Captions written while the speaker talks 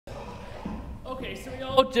Okay, so we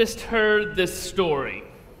all just heard this story.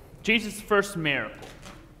 Jesus' first miracle.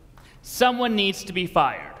 Someone needs to be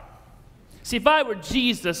fired. See, if I were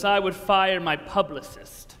Jesus, I would fire my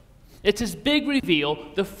publicist. It's his big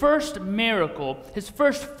reveal, the first miracle, his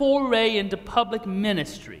first foray into public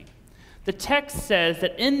ministry. The text says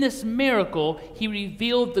that in this miracle, he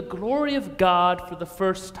revealed the glory of God for the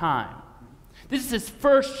first time. This is his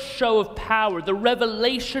first show of power, the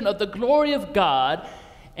revelation of the glory of God,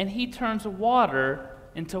 and he turns water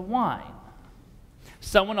into wine.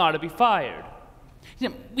 Someone ought to be fired. You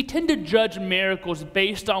know, we tend to judge miracles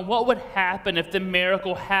based on what would happen if the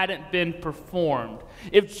miracle hadn't been performed.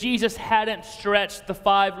 If Jesus hadn't stretched the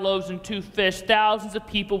 5 loaves and 2 fish, thousands of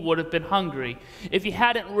people would have been hungry. If he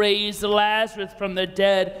hadn't raised Lazarus from the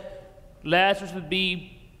dead, Lazarus would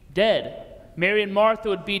be dead. Mary and Martha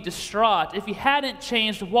would be distraught. If he hadn't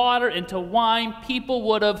changed water into wine, people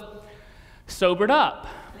would have sobered up.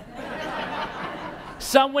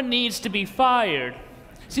 Someone needs to be fired.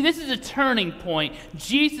 See, this is a turning point.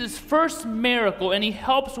 Jesus' first miracle, and he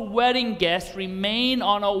helps wedding guests remain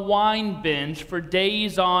on a wine binge for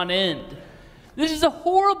days on end. This is a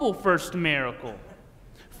horrible first miracle.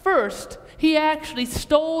 First, he actually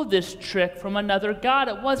stole this trick from another god.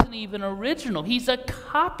 It wasn't even original. He's a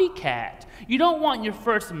copycat. You don't want your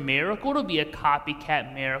first miracle to be a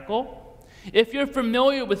copycat miracle. If you're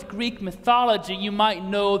familiar with Greek mythology, you might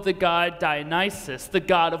know the god Dionysus, the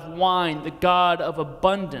god of wine, the god of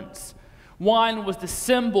abundance. Wine was the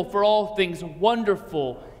symbol for all things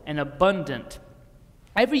wonderful and abundant.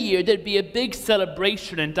 Every year there'd be a big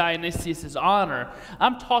celebration in Dionysus' honor.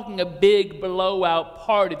 I'm talking a big blowout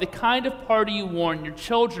party, the kind of party you warn your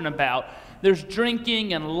children about. There's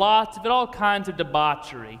drinking and lots of it, all kinds of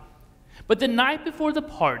debauchery. But the night before the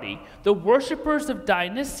party, the worshippers of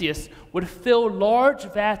Dionysius would fill large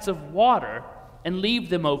vats of water and leave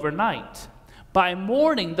them overnight. By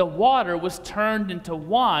morning, the water was turned into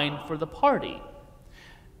wine for the party.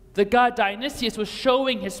 The god Dionysius was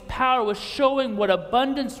showing his power, was showing what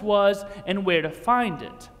abundance was and where to find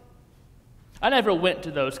it. I never went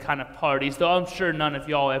to those kind of parties, though I'm sure none of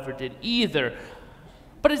y'all ever did either.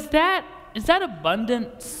 But is that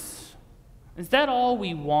abundance? Is that all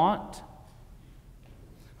we want?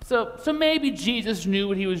 So maybe Jesus knew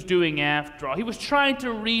what he was doing after all. He was trying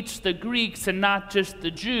to reach the Greeks and not just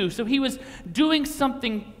the Jews. So he was doing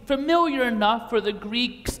something familiar enough for the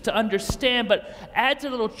Greeks to understand, but adds a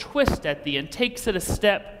little twist at the end, takes it a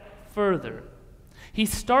step further. He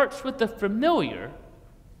starts with the familiar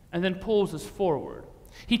and then pulls us forward.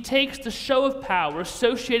 He takes the show of power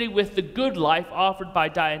associated with the good life offered by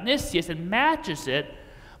Dionysius and matches it,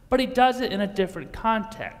 but he does it in a different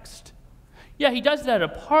context. Yeah, he does it at a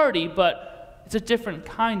party, but it's a different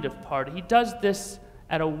kind of party. He does this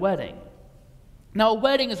at a wedding. Now, a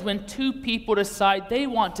wedding is when two people decide they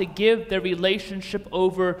want to give their relationship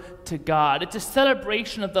over to God. It's a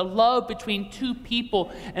celebration of the love between two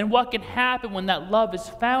people and what can happen when that love is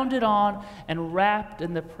founded on and wrapped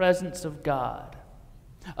in the presence of God.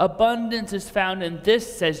 Abundance is found in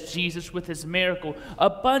this, says Jesus with his miracle.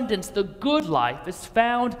 Abundance, the good life, is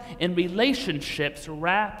found in relationships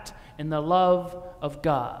wrapped in the love of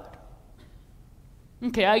God.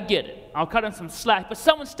 Okay, I get it. I'll cut him some slack, but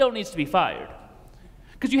someone still needs to be fired.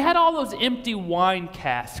 Because you had all those empty wine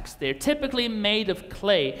casks there, typically made of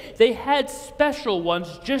clay. They had special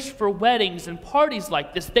ones just for weddings and parties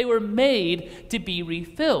like this. They were made to be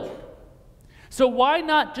refilled. So why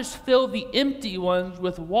not just fill the empty ones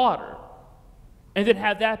with water and then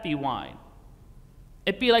have that be wine?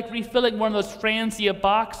 It'd be like refilling one of those Franzia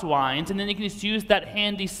box wines, and then you can just use that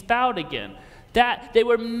handy spout again. They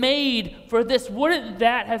were made for this. Wouldn't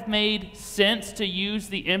that have made sense to use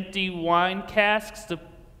the empty wine casks to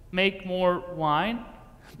make more wine?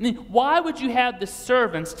 I mean, why would you have the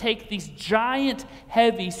servants take these giant,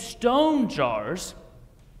 heavy stone jars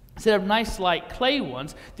instead of nice, light clay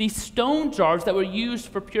ones, these stone jars that were used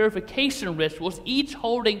for purification rituals, each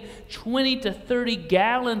holding 20 to 30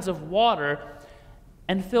 gallons of water,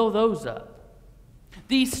 and fill those up?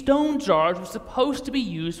 These stone jars were supposed to be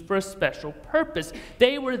used for a special purpose.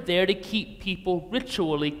 They were there to keep people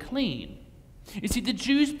ritually clean. You see, the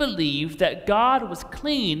Jews believed that God was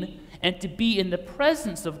clean, and to be in the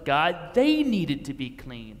presence of God, they needed to be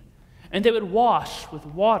clean. And they would wash with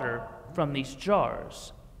water from these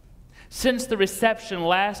jars. Since the reception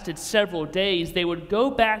lasted several days, they would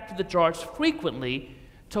go back to the jars frequently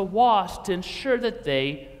to wash to ensure that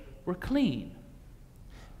they were clean.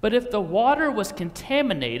 But if the water was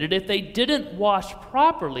contaminated, if they didn't wash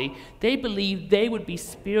properly, they believed they would be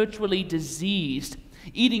spiritually diseased.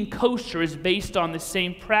 Eating kosher is based on the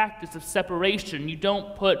same practice of separation. You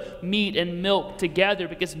don't put meat and milk together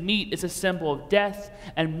because meat is a symbol of death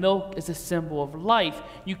and milk is a symbol of life.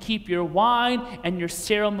 You keep your wine and your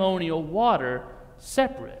ceremonial water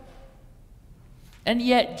separate. And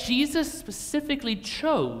yet Jesus specifically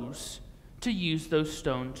chose to use those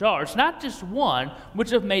stone jars. Not just one, which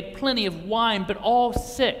have made plenty of wine, but all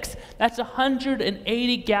 6. That's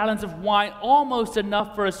 180 gallons of wine, almost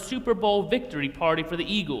enough for a Super Bowl victory party for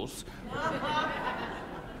the Eagles.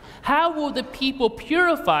 How will the people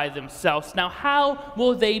purify themselves? Now, how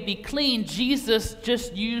will they be clean? Jesus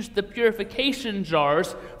just used the purification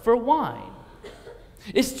jars for wine.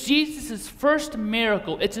 It's Jesus' first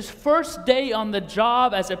miracle. It's his first day on the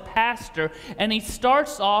job as a pastor, and he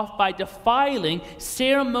starts off by defiling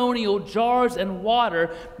ceremonial jars and water,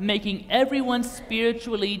 making everyone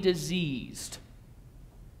spiritually diseased.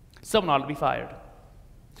 Someone ought to be fired.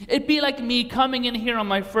 It'd be like me coming in here on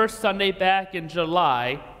my first Sunday back in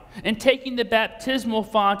July and taking the baptismal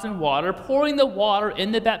font and water, pouring the water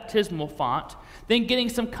in the baptismal font, then getting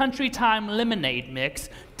some Country Time lemonade mix,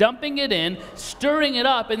 dumping it in, stirring it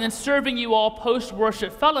up, and then serving you all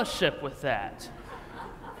post-worship fellowship with that.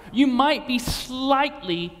 You might be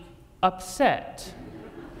slightly upset.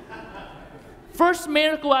 First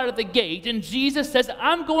miracle out of the gate, and Jesus says,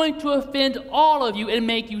 I'm going to offend all of you and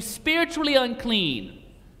make you spiritually unclean.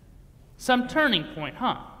 Some turning point,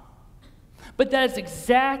 huh? But that is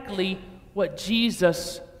exactly what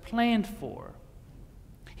Jesus planned for.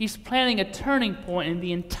 He's planning a turning point in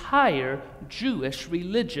the entire Jewish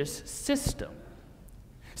religious system.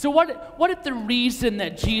 So what if the reason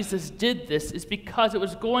that Jesus did this is because it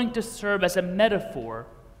was going to serve as a metaphor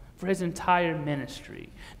for his entire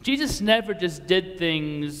ministry? Jesus never just did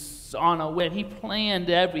things on a whim. He planned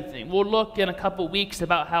everything. We'll look in a couple weeks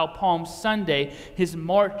about how Palm Sunday, his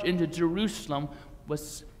march into Jerusalem,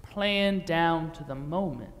 was planned down to the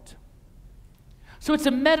moment. So it's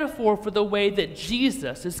a metaphor for the way that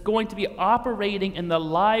Jesus is going to be operating in the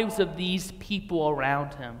lives of these people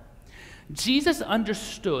around him. Jesus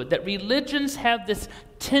understood that religions have this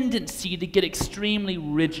tendency to get extremely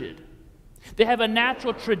rigid. They have a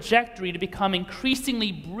natural trajectory to become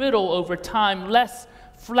increasingly brittle over time, less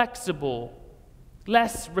flexible,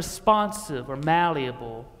 less responsive or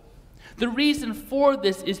malleable. The reason for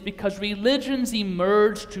this is because religions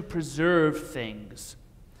emerge to preserve things.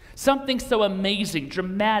 Something so amazing,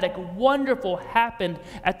 dramatic, wonderful happened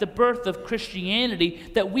at the birth of Christianity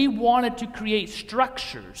that we wanted to create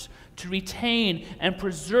structures to retain and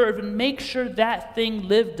preserve and make sure that thing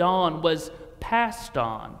lived on, was passed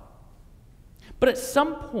on. But at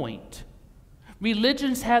some point,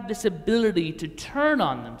 religions have this ability to turn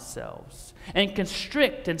on themselves and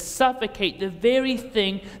constrict and suffocate the very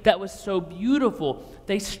thing that was so beautiful.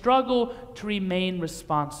 They struggle to remain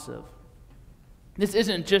responsive. This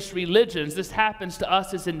isn't just religions. This happens to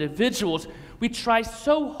us as individuals. We try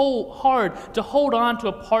so hard to hold on to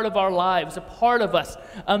a part of our lives, a part of us,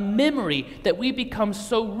 a memory, that we become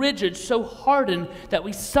so rigid, so hardened, that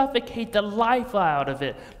we suffocate the life out of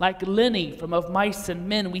it. Like Lenny from Of Mice and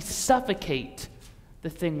Men, we suffocate the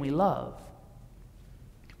thing we love.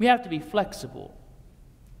 We have to be flexible.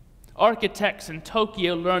 Architects in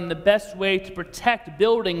Tokyo learned the best way to protect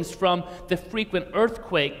buildings from the frequent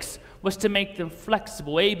earthquakes was to make them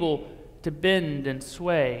flexible, able to bend and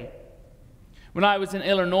sway. When I was in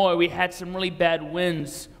Illinois, we had some really bad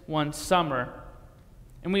winds one summer,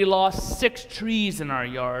 and we lost 6 trees in our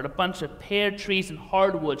yard, a bunch of pear trees and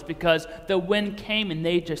hardwoods, because the wind came and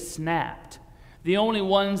they just snapped. The only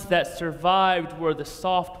ones that survived were the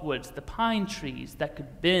softwoods, the pine trees that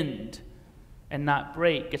could bend and not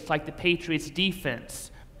break. It's like the Patriots' defense,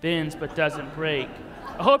 bends but doesn't break.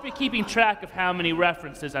 I hope you're keeping track of how many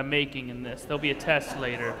references I'm making in this. There'll be a test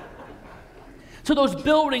later. So those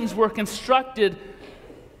buildings were constructed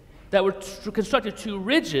too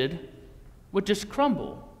rigid, would just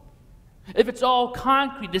crumble. If it's all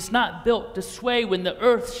concrete, it's not built to sway. When the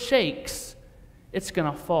earth shakes, it's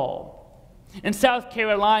going to fall. In South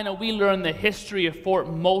Carolina, we learned the history of Fort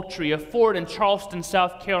Moultrie, a fort in Charleston,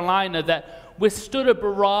 South Carolina, that withstood a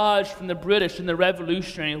barrage from the British in the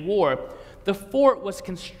Revolutionary War. The fort was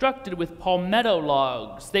constructed with palmetto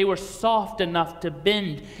logs. They were soft enough to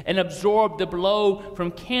bend and absorb the blow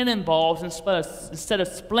from cannonballs instead of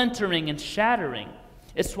splintering and shattering.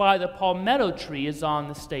 It's why the palmetto tree is on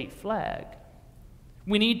the state flag.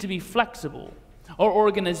 We need to be flexible. Our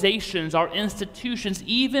organizations, our institutions,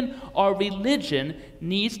 even our religion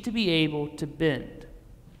needs to be able to bend.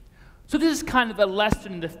 So this is kind of a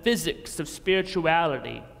lesson in the physics of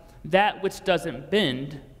spirituality. That which doesn't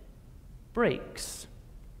bend breaks.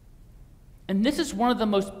 And this is one of the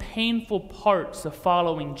most painful parts of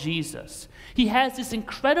following Jesus. He has this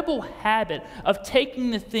incredible habit of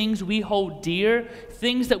taking the things we hold dear,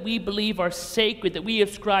 things that we believe are sacred, that we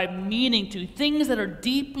ascribe meaning to, things that are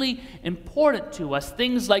deeply important to us,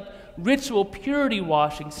 things like ritual purity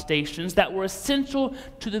washing stations that were essential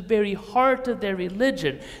to the very heart of their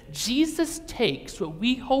religion. Jesus takes what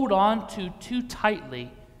we hold on to too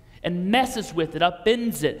tightly and messes with it,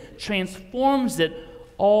 upends it, transforms it,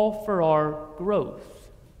 all for our growth.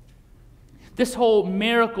 This whole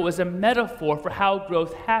miracle is a metaphor for how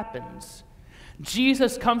growth happens.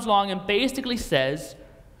 Jesus comes along and basically says,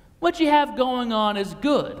 what you have going on is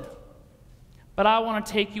good, but I want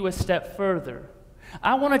to take you a step further.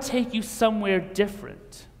 I want to take you somewhere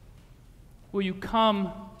different. Will you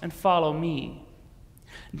come and follow me?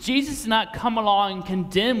 Jesus did not come along and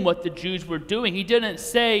condemn what the Jews were doing. He didn't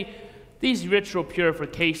say, these ritual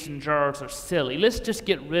purification jars are silly. Let's just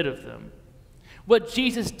get rid of them. What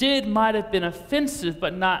Jesus did might have been offensive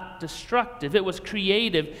but not destructive. It was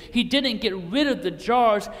creative. He didn't get rid of the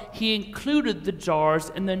jars. He included the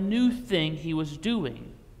jars in the new thing he was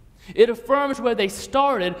doing. It affirms where they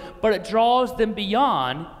started, but it draws them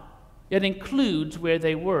beyond. It includes where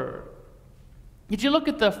they were. Did you look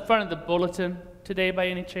at the front of the bulletin today by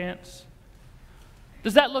any chance?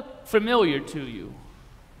 Does that look familiar to you?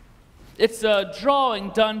 It's a drawing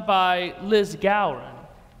done by Liz Gowron.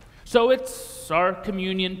 So it's our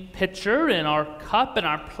communion pitcher and our cup and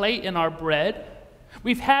our plate and our bread.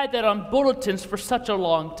 We've had that on bulletins for such a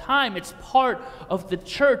long time. It's part of the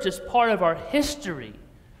church. It's part of our history,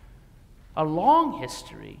 a long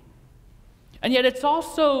history. And yet it's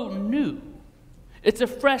also new. It's a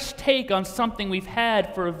fresh take on something we've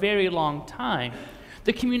had for a very long time.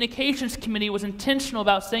 The communications committee was intentional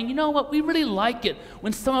about saying, you know what, we really like it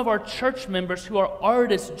when some of our church members who are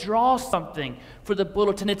artists draw something for the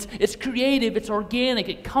bulletin. It's creative, it's organic,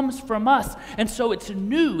 it comes from us, and so it's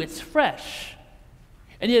new, it's fresh.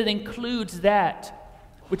 And yet it includes that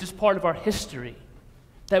which is part of our history,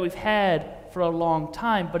 that we've had for a long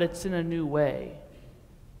time, but it's in a new way.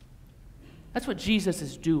 That's what Jesus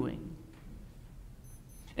is doing.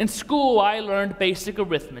 In school, I learned basic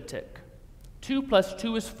arithmetic. 2 +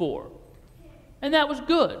 2 is 4. And that was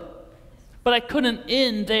good. But I couldn't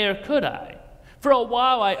end there, could I? For a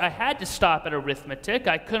while, I had to stop at arithmetic.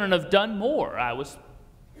 I couldn't have done more. I was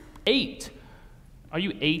 8. Are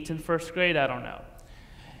you 8 in first grade? I don't know.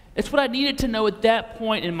 It's what I needed to know at that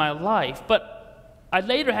point in my life. But I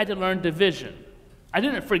later had to learn division. I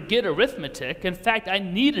didn't forget arithmetic. In fact, I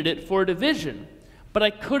needed it for division. But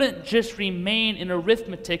I couldn't just remain in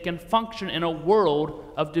arithmetic and function in a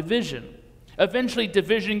world of division. Eventually,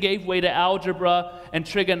 division gave way to algebra and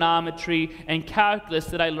trigonometry and calculus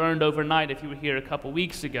that I learned overnight, if you were here a couple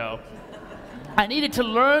weeks ago. I needed to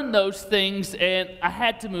learn those things, and I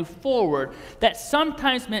had to move forward. That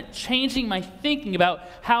sometimes meant changing my thinking about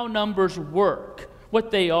how numbers work,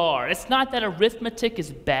 what they are. It's not that arithmetic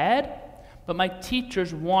is bad, but my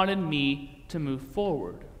teachers wanted me to move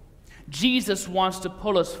forward. Jesus wants to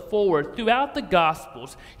pull us forward. Throughout the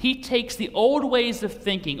Gospels, he takes the old ways of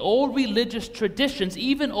thinking, old religious traditions,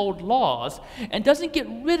 even old laws, and doesn't get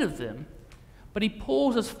rid of them, but he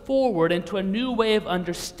pulls us forward into a new way of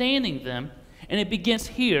understanding them, and it begins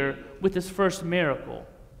here with his first miracle.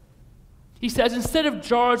 He says, instead of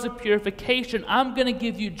jars of purification, I'm going to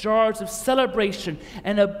give you jars of celebration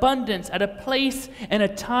and abundance at a place and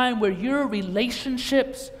a time where your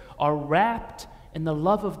relationships are wrapped in the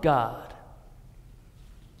love of God.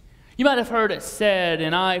 You might have heard it said,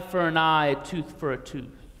 an eye for an eye, a tooth for a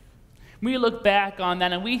tooth. We look back on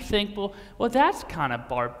that and we think, well, that's kind of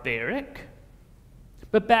barbaric.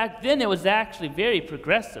 But back then it was actually very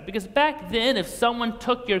progressive, because back then if someone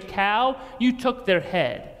took your cow, you took their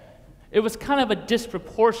head. It was kind of a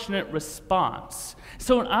disproportionate response.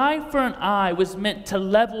 So an eye for an eye was meant to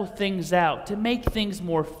level things out, to make things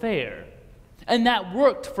more fair. And that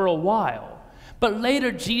worked for a while. But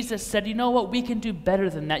later Jesus said, you know what, we can do better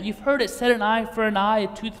than that. You've heard it said, an eye for an eye,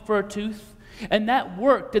 a tooth for a tooth. And that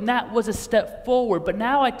worked, and that was a step forward. But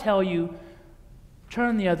now I tell you,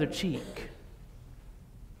 turn the other cheek.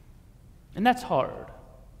 And that's hard.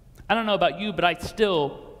 I don't know about you, but I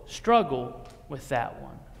still struggle with that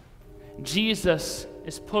one. Jesus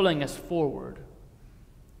is pulling us forward.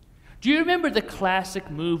 Do you remember the classic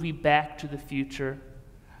movie Back to the Future?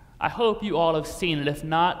 I hope you all have seen it. If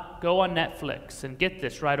not, go on Netflix and get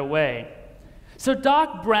this right away. So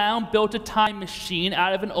Doc Brown built a time machine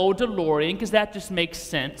out of an old DeLorean, because that just makes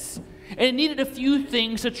sense. And it needed a few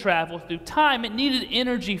things to travel through time. It needed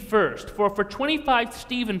energy first. For 25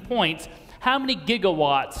 Stephen points, how many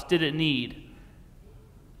gigawatts did it need?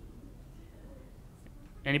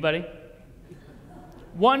 Anybody?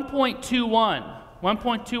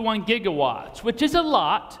 1.21 gigawatts, which is a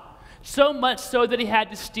lot, so much so that he had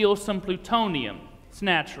to steal some plutonium. It's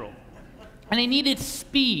natural. And he needed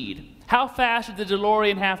speed. How fast did the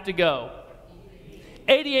DeLorean have to go?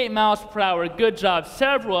 88 miles per hour. Good job.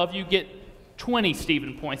 Several of you get 20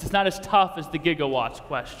 Stephen points. It's not as tough as the gigawatts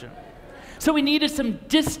question. So we needed some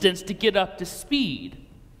distance to get up to speed.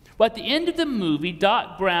 Well, at the end of the movie,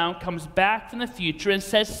 Doc Brown comes back from the future and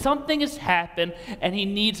says something has happened and he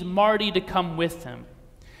needs Marty to come with him.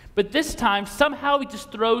 But this time, somehow he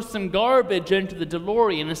just throws some garbage into the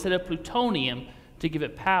DeLorean instead of plutonium to give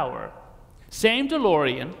it power. Same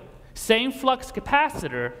DeLorean, same flux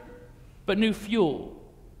capacitor, but new fuel.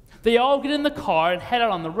 They all get in the car and head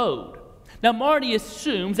out on the road. Now, Marty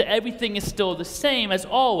assumes that everything is still the same as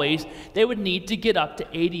always. They would need to get up to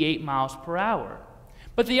 88 miles per hour.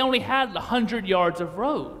 But they only had 100 yards of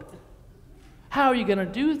road. How are you going to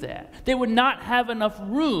do that? They would not have enough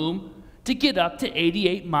room to get up to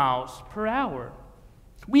 88 miles per hour.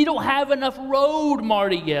 We don't have enough road,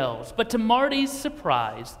 Marty yells. But to Marty's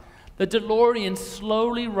surprise, the DeLorean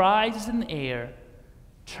slowly rises in the air,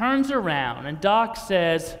 turns around, and Doc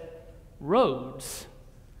says, roads.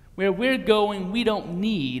 Where we're going, we don't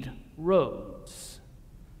need roads.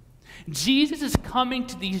 Jesus is coming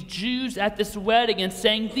to these Jews at this wedding and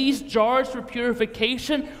saying, these jars for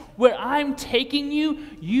purification, where I'm taking you,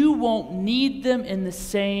 you won't need them in the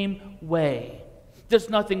same way. There's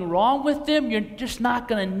nothing wrong with them. You're just not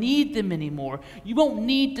going to need them anymore. You won't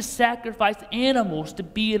need to sacrifice animals to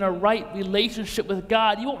be in a right relationship with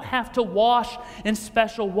God. You won't have to wash in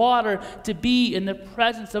special water to be in the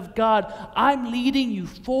presence of God. I'm leading you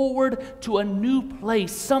forward to a new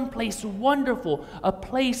place, someplace wonderful, a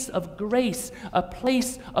place of grace, a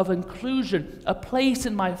place of inclusion, a place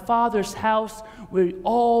in my Father's house where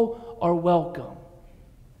all are welcome.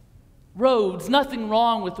 Roads, nothing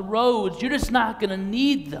wrong with roads. You're just not going to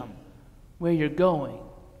need them where you're going.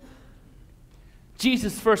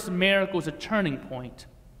 Jesus' first miracle is a turning point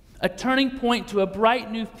to a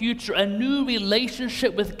bright new future, a new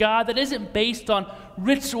relationship with God that isn't based on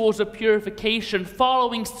rituals of purification,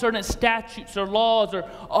 following certain statutes or laws, or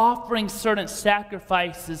offering certain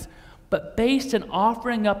sacrifices, but based in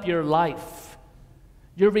offering up your life,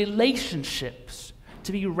 your relationships,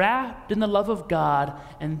 to be wrapped in the love of God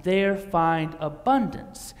and there find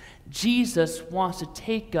abundance. Jesus wants to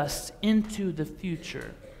take us into the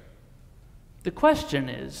future. The question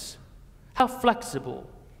is, how flexible,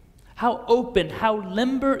 how open, how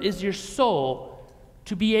limber is your soul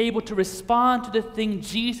to be able to respond to the thing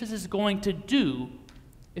Jesus is going to do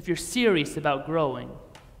if you're serious about growing?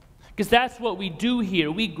 Because that's what we do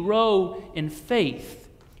here. We grow in faith.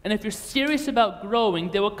 And if you're serious about growing,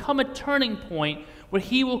 there will come a turning point where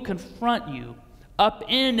he will confront you,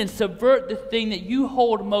 upend and subvert the thing that you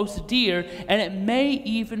hold most dear, and it may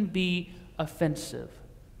even be offensive.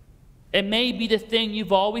 It may be the thing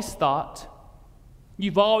you've always thought,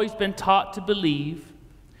 you've always been taught to believe,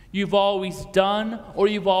 you've always done, or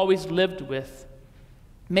you've always lived with.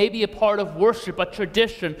 Maybe a part of worship, a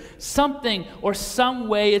tradition, something or some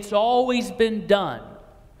way it's always been done.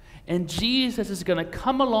 And Jesus is going to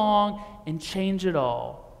come along and change it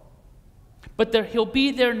all. But he'll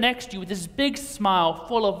be there next to you with this big smile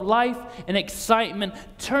full of life and excitement,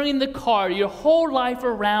 turning the car, your whole life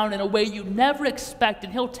around in a way you never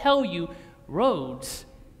expected. He'll tell you, roads,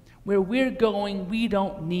 where we're going, we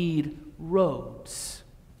don't need roads.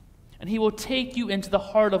 And he will take you into the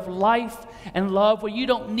heart of life and love where you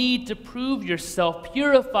don't need to prove yourself,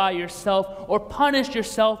 purify yourself, or punish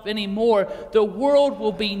yourself anymore. The world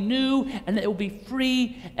will be new, and it will be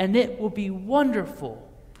free, and it will be wonderful.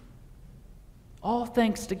 All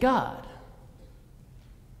thanks to God.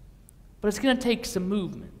 But it's going to take some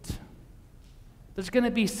movement. There's going to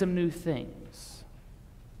be some new things.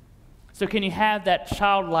 So can you have that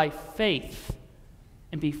childlike faith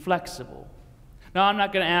and be flexible? Now, I'm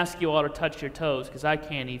not going to ask you all to touch your toes because I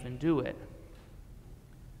can't even do it.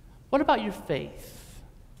 What about your faith?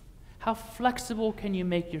 How flexible can you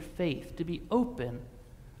make your faith to be open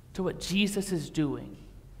to what Jesus is doing?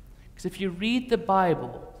 Because if you read the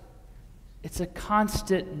Bible, it's a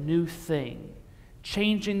constant new thing,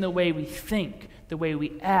 changing the way we think, the way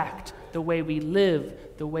we act, the way we live,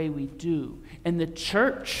 the way we do. And the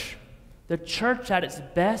church at its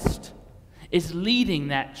best, is leading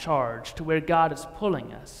that charge to where God is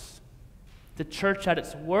pulling us. The church at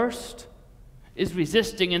its worst is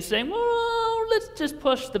resisting and saying, well, let's just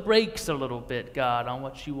push the brakes a little bit, God, on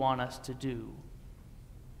what you want us to do.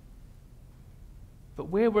 But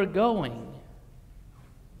where we're going,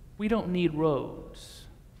 we don't need roads.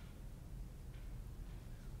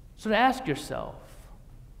 So to ask yourself,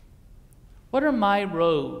 what are my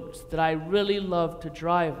roads that I really love to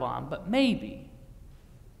drive on, but maybe,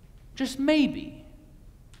 just maybe,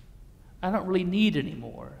 I don't really need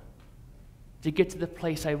anymore to get to the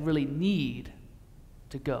place I really need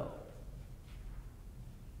to go?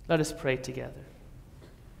 Let us pray together.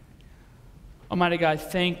 Almighty God,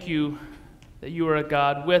 thank you that you are a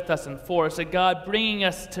God with us and for us, a God bringing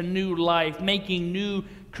us to new life, making new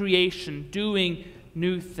creation, doing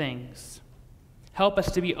new things. Help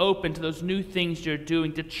us to be open to those new things you're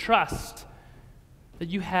doing, to trust that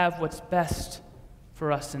you have what's best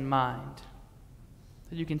for us in mind,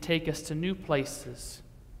 that you can take us to new places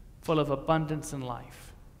full of abundance and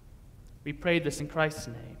life. We pray this in Christ's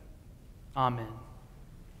name. Amen.